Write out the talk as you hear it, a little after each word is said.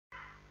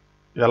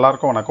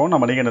எல்லாருக்கும் வணக்கம்.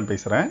 நான் மணிகண்டன்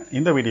பேசுகிறேன்.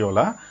 இந்த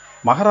வீடியோவில்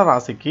மகர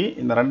ராசிக்கு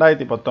இந்த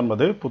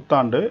 2019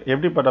 புத்தாண்டு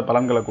எப்படிப்பட்ட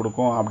பலன்களை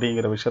கொடுக்கும்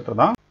அப்படிங்கிற விஷயத்தை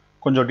தான்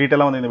கொஞ்சம்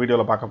டீட்டெயிலாக வந்து இந்த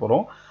வீடியோவில் பார்க்க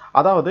போகிறோம்.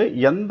 அதாவது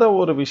எந்த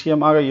ஒரு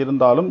விஷயமாக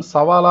இருந்தாலும்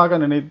சவாலாக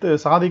நினைத்து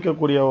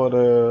சாதிக்கக்கூடிய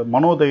ஒரு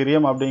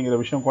மனோதைரியம்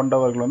அப்படிங்கிற விஷயம்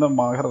கொண்டவர்கள் வந்து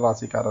மகர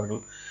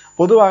ராசிக்காரர்கள்.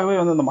 பொதுவாகவே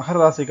வந்து இந்த மகர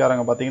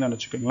ராசிக்காரங்க பார்த்தீங்கன்னு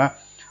வச்சுக்கோங்களேன்,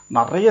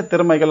 நிறைய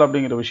திறமைகள்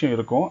அப்படிங்கிற விஷயம்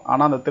இருக்கும்.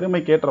 ஆனால் அந்த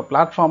திறமைக்கேற்ற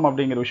பிளாட்ஃபார்ம்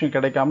அப்படிங்கிற விஷயம்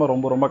கிடைக்காம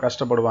ரொம்ப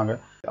கஷ்டப்படுவாங்க.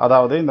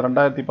 அதாவது இந்த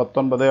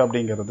 2019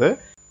 அப்படிங்கிறது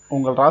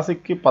உங்கள்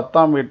ராசிக்கு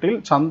 10ஆம் வீட்டில்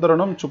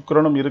சந்திரனும்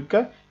சுக்கிரனும்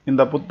இருக்க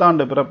இந்த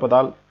புத்தாண்டு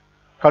பிறப்பதால்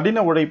கடின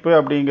உழைப்பு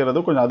அப்படிங்கிறது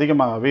கொஞ்சம்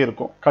அதிகமாகவே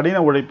இருக்கும். கடின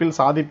உழைப்பில்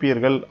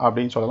சாதிப்பீர்கள்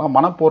அப்படின்னு சொல்லலாம்.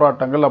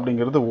 மனப்போராட்டங்கள்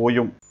அப்படிங்கிறது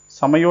ஓயும்.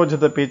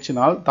 சமயோஜித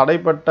பேச்சினால்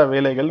தடைப்பட்ட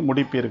வேலைகள்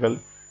முடிப்பீர்கள்.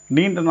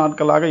 நீண்ட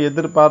நாட்களாக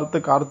எதிர்பார்த்து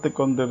காத்து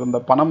கொண்டிருந்த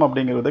பணம்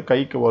அப்படிங்கிறது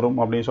கைக்கு வரும்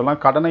அப்படின்னு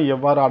சொல்லலாம். கடனை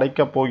எவ்வாறு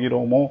அடைக்கப்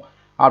போகிறோமோ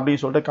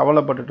அப்படின்னு சொல்லிட்டு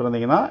கவலைப்பட்டுட்டு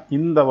இருந்தீங்கன்னா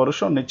இந்த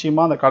வருஷம்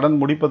நிச்சயமாக அந்த கடன்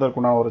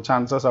முடிப்பதற்குண்டான ஒரு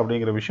சான்சஸ்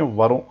அப்படிங்கிற விஷயம்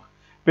வரும்.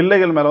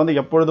 பிள்ளைகள் மேலே வந்து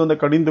எப்பொழுதும்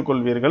வந்து கடிந்து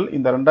கொள்வீர்கள்.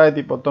 இந்த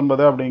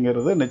 2019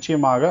 அப்படிங்கிறது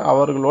நிச்சயமாக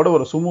அவர்களோட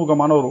ஒரு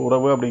சுமூகமான ஒரு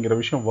உறவு அப்படிங்கிற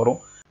விஷயம் வரும்.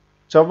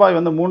 செவ்வாய்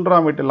வந்து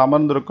 3ஆம் வீட்டில்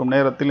அமர்ந்திருக்கும்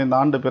நேரத்தில் இந்த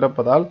ஆண்டு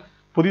பிறப்பதால்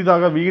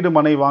புதிதாக வீடு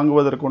மனை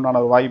வாங்குவதற்குண்டான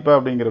ஒரு வாய்ப்பு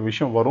அப்படிங்கிற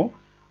விஷயம் வரும்.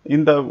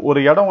 இந்த ஒரு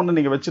இடம் ஒன்று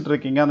நீங்கள் வச்சுட்டு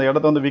இருக்கீங்க, அந்த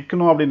இடத்த வந்து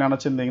விற்கணும் அப்படின்னு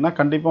நினச்சிருந்தீங்கன்னா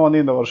கண்டிப்பாக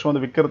வந்து இந்த வருஷம்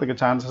வந்து விற்கிறதுக்கு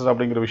சான்சஸ்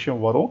அப்படிங்கிற விஷயம்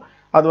வரும்.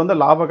 அது வந்து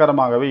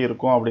லாபகரமாகவே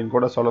இருக்கும் அப்படின்னு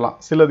கூட சொல்லலாம்.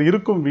 சிலர்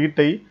இருக்கும்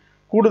வீட்டை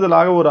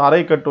கூடுதலாக ஒரு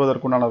அறை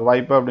கட்டுவதற்குண்டான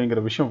வாய்ப்பு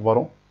அப்படிங்கிற விஷயம்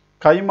வரும்.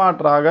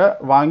 கைமாற்றாக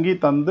வாங்கி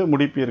தந்து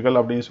முடிப்பீர்கள்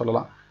அப்படின்னு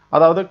சொல்லலாம்.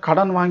 அதாவது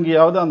கடன்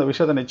வாங்கியாவது அந்த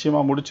விஷயத்தை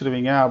நிச்சயமாக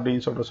முடிச்சிருவீங்க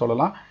அப்படின்னு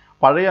சொல்லலாம்.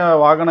 பழைய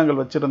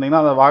வாகனங்கள்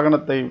வச்சுருந்தீங்கன்னா அந்த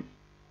வாகனத்தை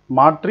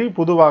மாற்றி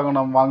புது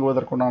வாகனம்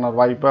வாங்குவதற்குண்டான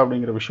வாய்ப்பு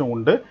அப்படிங்கிற விஷயம்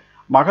உண்டு.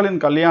 மகளின்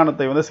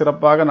கல்யாணத்தை வந்து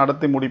சிறப்பாக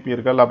நடத்தி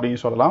முடிப்பீர்கள் அப்படின்னு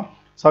சொல்லலாம்.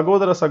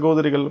 சகோதர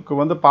சகோதரிகளுக்கு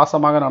வந்து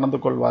பாசமாக நடந்து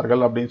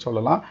கொள்வார்கள் அப்படின்னு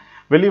சொல்லலாம்.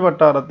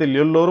 வெளிவட்டாரத்தில்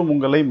எல்லோரும்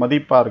உங்களை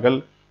மதிப்பார்கள்.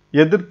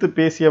 எதிர்த்து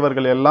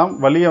பேசியவர்கள் எல்லாம்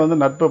வலிய வந்து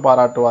நட்பு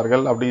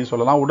பாராட்டுவார்கள் அப்படின்னு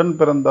சொல்லலாம். உடன்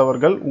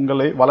பிறந்தவர்கள்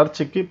உங்களை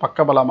வளர்ச்சிக்கு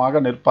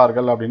பக்கபலமாக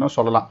நிற்பார்கள் அப்படின்னு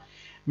சொல்லலாம்.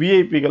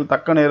 விஐபிகள்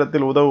தக்க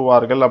நேரத்தில்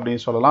உதவுவார்கள்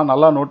அப்படின்னு சொல்லலாம்.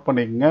 நல்லா நோட்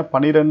பண்ணிக்கங்க.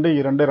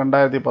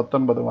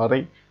 12/2/2019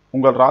 வரை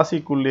உங்கள்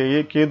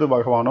ராசிக்குள்ளேயே கேது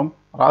பகவானும்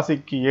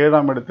ராசிக்கு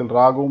 7ஆம் இடத்தில்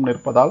ராகுவும்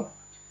நிற்பதால்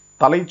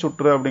தலை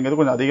சுற்று அப்படிங்கிறது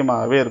கொஞ்சம்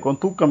அதிகமாகவே இருக்கும்.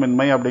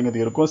 தூக்கமின்மை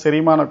அப்படிங்கிறது இருக்கும்.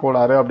 செரிமான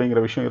கோளாறு அப்படிங்கிற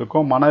விஷயம்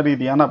இருக்கும். மன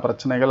ரீதியான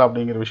பிரச்சனைகள்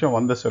அப்படிங்கிற விஷயம்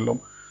வந்து செல்லும்.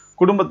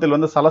 குடும்பத்தில்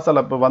வந்து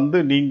சலசலப்பு வந்து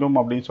நீங்கும்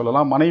அப்படின்னு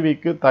சொல்லலாம்.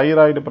 மனைவிக்கு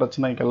தைராய்டு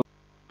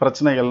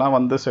பிரச்சனைகள்லாம்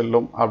வந்து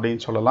செல்லும்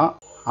அப்படின்னு சொல்லலாம்.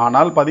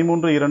 ஆனால்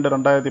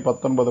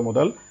 13/2/2019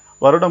 முதல்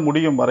வருடம்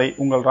முடியும் வரை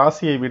உங்கள்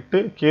ராசியை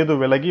விட்டு கேது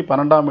விலகி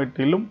 12ஆம்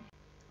வீட்டிலும்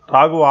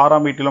ராகு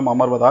 6ஆம் வீட்டிலும்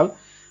அமர்வதால்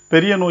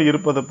பெரிய நோய்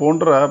இருப்பது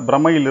போன்ற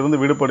பிரமையிலிருந்து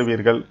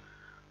விடுபடுவீர்கள்.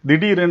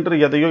 திடீரென்று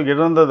எதையோ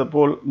இழந்தது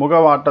போல்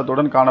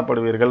முகவாட்டத்துடன்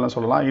காணப்படுவீர்கள்னு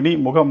சொல்லலாம். இனி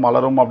முகம்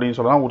மலரும் அப்படின்னு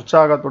சொல்லலாம்.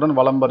 உற்சாகத்துடன்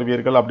வலம்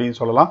வருவீர்கள் அப்படின்னு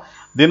சொல்லலாம்.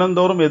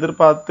 தினந்தோறும்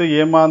எதிர்பார்த்து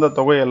ஏமாந்த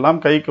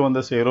தொகையெல்லாம் கைக்கு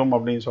வந்து சேரும்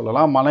அப்படின்னு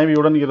சொல்லலாம்.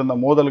 மனைவியுடன் இருந்த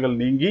மோதல்கள்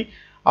நீங்கி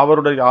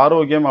அவருடைய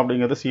ஆரோக்கியம்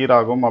அப்படிங்கிறது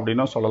சீராகும்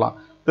அப்படின்னு சொல்லலாம்.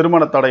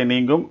 திருமண தடை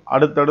நீங்கும்.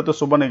 அடுத்தடுத்து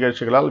சுப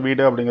நிகழ்ச்சிகளால்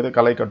வீடு அப்படிங்கிறது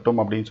களை கட்டும்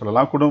அப்படின்னு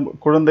சொல்லலாம்.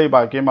 குழந்தை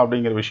பாக்கியம்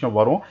அப்படிங்கிற விஷயம்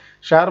வரும்.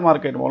 ஷேர்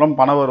மார்க்கெட் மூலம்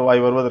பண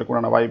வருவாய்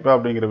வருவதற்குண்டான வாய்ப்பு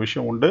அப்படிங்கிற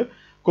விஷயம் உண்டு.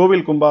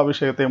 கோவில்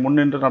கும்பாபிஷேகத்தை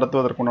முன்னின்று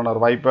நடத்துவதற்குண்டான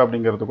வாய்ப்பு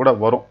அப்படிங்கிறது கூட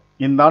வரும்.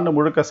 இந்த ஆண்டு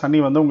முழுக்க சனி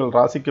வந்து உங்கள்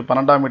ராசிக்கு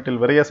 12ஆம் வீட்டில்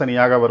விரய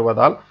சனியாக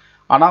வருவதால்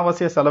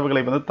அனாவசிய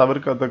செலவுகளை வந்து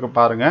தவிர்க்கிறதுக்கு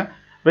பாருங்க.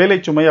 வேலை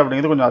சுமை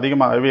அப்படிங்கிறது கொஞ்சம்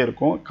அதிகமாகவே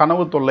இருக்கும்.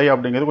 கனவு தொல்லை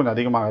அப்படிங்கிறது கொஞ்சம்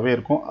அதிகமாகவே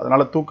இருக்கும்.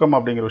 அதனால தூக்கம்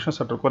அப்படிங்கிற விஷயம்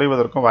சற்று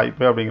குறைவதற்கும்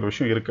வாய்ப்பு அப்படிங்கிற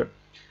விஷயம் இருக்கு.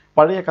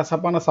 பழைய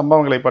கசப்பான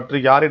சம்பவங்களை பற்றி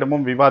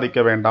யாரிடமும் விவாதிக்க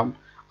வேண்டாம்.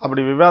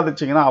 அப்படி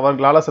விவாதிச்சிங்கன்னா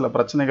அவர்களால் சில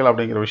பிரச்சனைகள்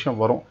அப்படிங்கிற விஷயம்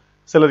வரும்.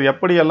 சிலர்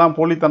எப்படியெல்லாம்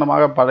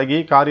போலித்தனமாக பழகி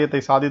காரியத்தை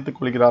சாதித்துக்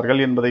கொள்கிறார்கள்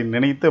என்பதை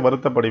நினைத்து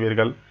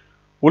வருத்தப்படுவீர்கள்.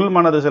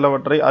 உள்மனது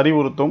சிலவற்றை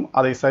அறிவுறுத்தும்.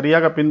 அதை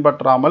சரியாக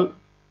பின்பற்றாமல்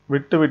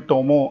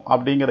விட்டுவிட்டோமோ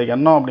அப்படிங்கிற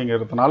எண்ணம்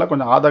அப்படிங்கிறதுனால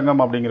கொஞ்சம்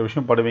ஆதங்கம் அப்படிங்கிற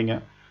விஷயம் படுவீங்க.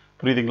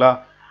 புரியுதுங்களா?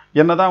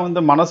 என்னதான்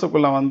வந்து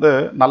மனசுக்குள்ள வந்து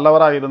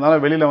நல்லவராக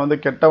இருந்தாலும் வெளியில வந்து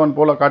கெட்டவன்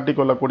போல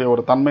காட்டிக்கொள்ளக்கூடிய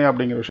ஒரு தன்மை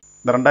அப்படிங்கிற விஷயம்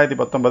இந்த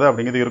 2019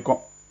 அப்படிங்கிறது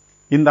இருக்கும்.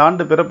 இந்த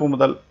ஆண்டு பிறப்பு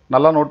முதல்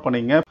நல்லா நோட்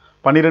பண்ணிங்க.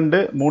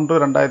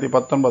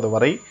 12/3/2019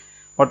 வரை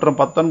மற்றும்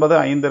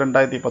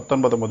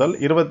 19/5/2019 முதல்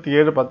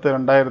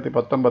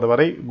 27/10/2019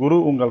 வரை குரு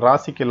உங்கள்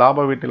ராசிக்கு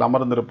லாப வீட்டில்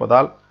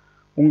அமர்ந்திருப்பதால்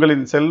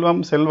உங்களின்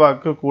செல்வம்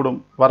செல்வாக்கு கூடும்.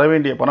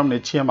 வரவேண்டிய பணம்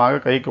நிச்சயமாக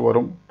கைக்கு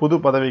வரும். புது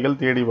பதவிகள்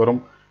தேடி வரும்.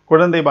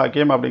 குழந்தை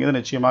பாக்கியம் அப்படிங்கிறது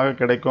நிச்சயமாக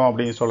கிடைக்கும்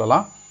அப்படின்னு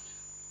சொல்லலாம்.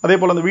 அதே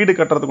போல் அந்த வீடு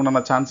கட்டுறதுக்கு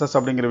உண்டான சான்சஸ்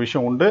அப்படிங்கிற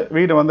விஷயம் உண்டு.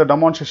 வீடு வந்து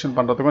டெமான்ஸ்ட்ரேஷன்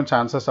பண்ணுறதுக்கும்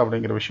சான்சஸ்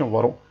அப்படிங்கிற விஷயம்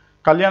வரும்.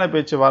 கல்யாண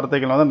பேச்சு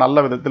வார்த்தைகள் வந்து நல்ல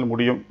விதத்தில்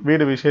முடியும்.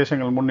 வீடு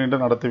விசேஷங்கள் முன்னின்று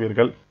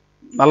நடத்துவீர்கள்.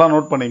 நல்லா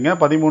நோட் பண்ணிங்க.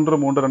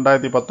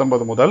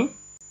 13/3/2019 முதல்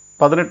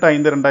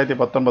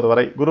 18/5/2019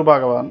 வரை குரு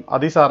பகவான்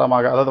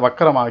அதிசாரமாக அதாவது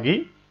வக்கரமாகி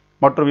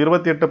மற்றும்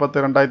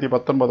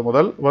 28/10/2019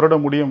 முதல்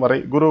வருடம் முடியும் வரை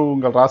குரு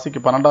உங்கள் ராசிக்கு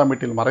 12ஆம்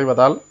வீட்டில்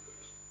மறைவதால்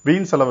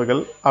வீண்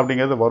செலவுகள்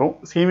அப்படிங்கிறது வரும்.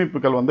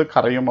 சேமிப்புகள் வந்து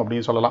கரையும்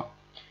அப்படின்னு சொல்லலாம்.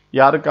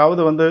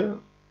 யாருக்காவது வந்து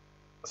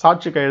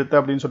சாட்சி கையெழுத்து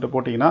அப்படின்னு சொல்லிட்டு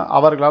போட்டிங்கன்னா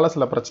அவர்களால்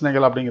சில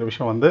பிரச்சனைகள் அப்படிங்கிற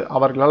விஷயம் வந்து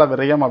அவர்களால்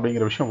விரயம்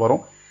அப்படிங்கிற விஷயம்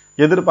வரும்.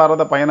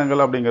 எதிர்பாராத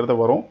பயணங்கள் அப்படிங்கிறது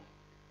வரும்.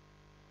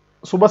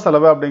 சுப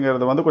செலவு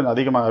அப்படிங்கிறது வந்து கொஞ்சம்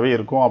அதிகமாகவே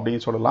இருக்கும்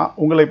அப்படின்னு சொல்லலாம்.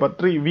 உங்களை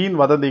பற்றி வீண்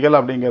வதந்திகள்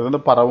அப்படிங்கிறது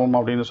வந்து பரவும்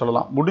அப்படின்னு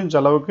சொல்லலாம். முடிஞ்ச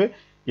அளவுக்கு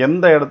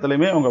எந்த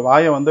இடத்துலையுமே உங்கள்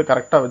வாயை வந்து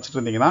கரெக்டாக வச்சுட்டு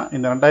இருந்தீங்கன்னா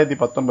இந்த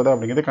 2019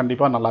 அப்படிங்கிறது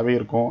கண்டிப்பாக நல்லாவே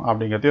இருக்கும்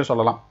அப்படிங்கிறதையும்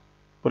சொல்லலாம்.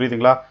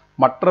 புரியுதுங்களா?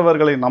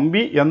 மற்றவர்களை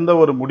நம்பி எந்த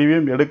ஒரு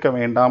முடிவையும் எடுக்க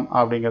வேண்டாம்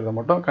அப்படிங்கிறத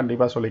மட்டும்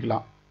கண்டிப்பாக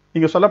சொல்லிக்கலாம்.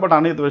 இங்கே சொல்லப்பட்ட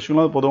அனைத்து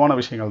விஷயங்களும் பொதுவான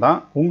விஷயங்கள் தான்.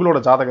 உங்களோட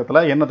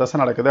ஜாதகத்தில் என்ன தசை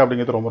நடக்குது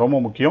அப்படிங்கிறது ரொம்ப ரொம்ப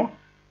முக்கியம்.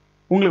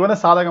 உங்களுக்கு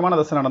வந்து சாதகமான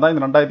தசை நடந்தால்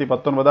இந்த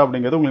 2019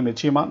 அப்படிங்கிறது உங்களுக்கு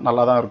நிச்சயமாக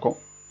நல்லா தான் இருக்கும்.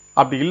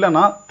 அப்படி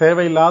இல்லைன்னா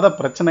தேவையில்லாத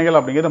பிரச்சனைகள்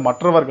அப்படிங்கிறது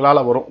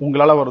மற்றவர்களால் வரும்.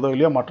 உங்களால் வருதோ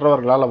இல்லையோ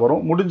மற்றவர்களால்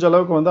வரும். முடிஞ்ச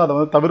அளவுக்கு வந்து அதை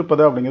வந்து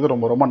தவிர்ப்பது அப்படிங்கிறது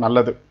ரொம்ப ரொம்ப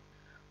நல்லது.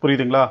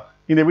 புரியுதுங்களா?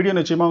 இந்த வீடியோ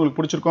நிச்சயமாக உங்களுக்கு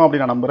பிடிச்சிருக்கும்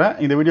அப்படின்னு நான் நம்புகிறேன்.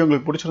 இந்த வீடியோ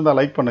உங்களுக்கு பிடிச்சிருந்தா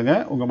லைக்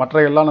பண்ணுங்கள். உங்கள்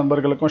மற்ற எல்லா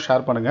நண்பர்களுக்கும்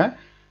ஷேர் பண்ணுங்கள்.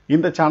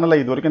 இந்த சேனலை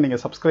இது வரைக்கும்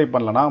நீங்கள் சப்ஸ்கிரைப்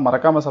பண்ணலன்னா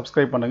மறக்காமல்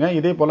சப்ஸ்கிரைப் பண்ணுங்கள்.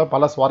 இதே போல்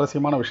பல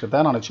சுவாரஸ்யமான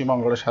விஷயத்தை நான் நிச்சயமாக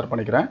உங்களோட ஷேர்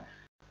பண்ணிக்கிறேன்.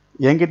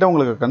 என்கிட்ட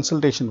உங்களுக்கு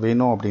கன்சல்டேஷன்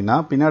வேணும் அப்படின்னா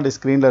பின்னாடி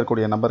ஸ்க்ரீனில்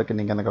இருக்கக்கூடிய நம்பருக்கு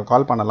நீங்கள் எனக்கு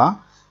கால் பண்ணலாம்.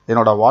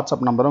 என்னோட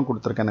வாட்ஸ்அப் நம்பரும்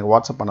கொடுத்துருக்கேன், எனக்கு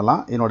வாட்ஸ்அப்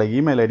பண்ணலாம். என்னோட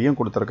இமெயில் ஐடியும்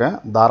கொடுத்துருக்கேன்,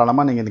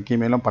 தாராளமாக நீங்கள் எனக்கு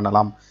இமெயிலும்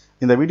பண்ணலாம்.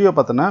 இந்த வீடியோ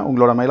பற்றின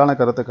உங்களோட மேலான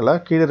கருத்துக்களை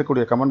கீழே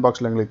இருக்கக்கூடிய கமெண்ட்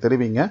பாக்ஸில் எங்களுக்கு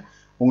தெரிவிங்க.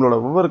 உங்களோட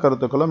ஒவ்வொரு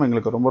கருத்துக்களும்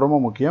எங்களுக்கு ரொம்ப ரொம்ப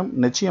முக்கியம்.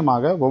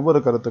 நிச்சயமாக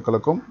ஒவ்வொரு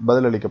கருத்துக்களுக்கும்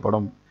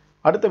பதிலளிக்கப்படும்.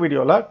 அடுத்த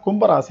வீடியோவில்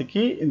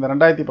கும்பராசிக்கு இந்த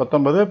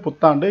 2019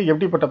 புத்தாண்டு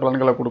எப்படிப்பட்ட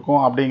பலன்களை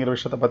கொடுக்கும் அப்படிங்கிற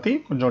விஷயத்தை பற்றி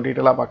கொஞ்சம்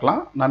டீட்டெயிலாக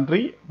பார்க்கலாம்.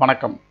 நன்றி,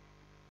 வணக்கம்.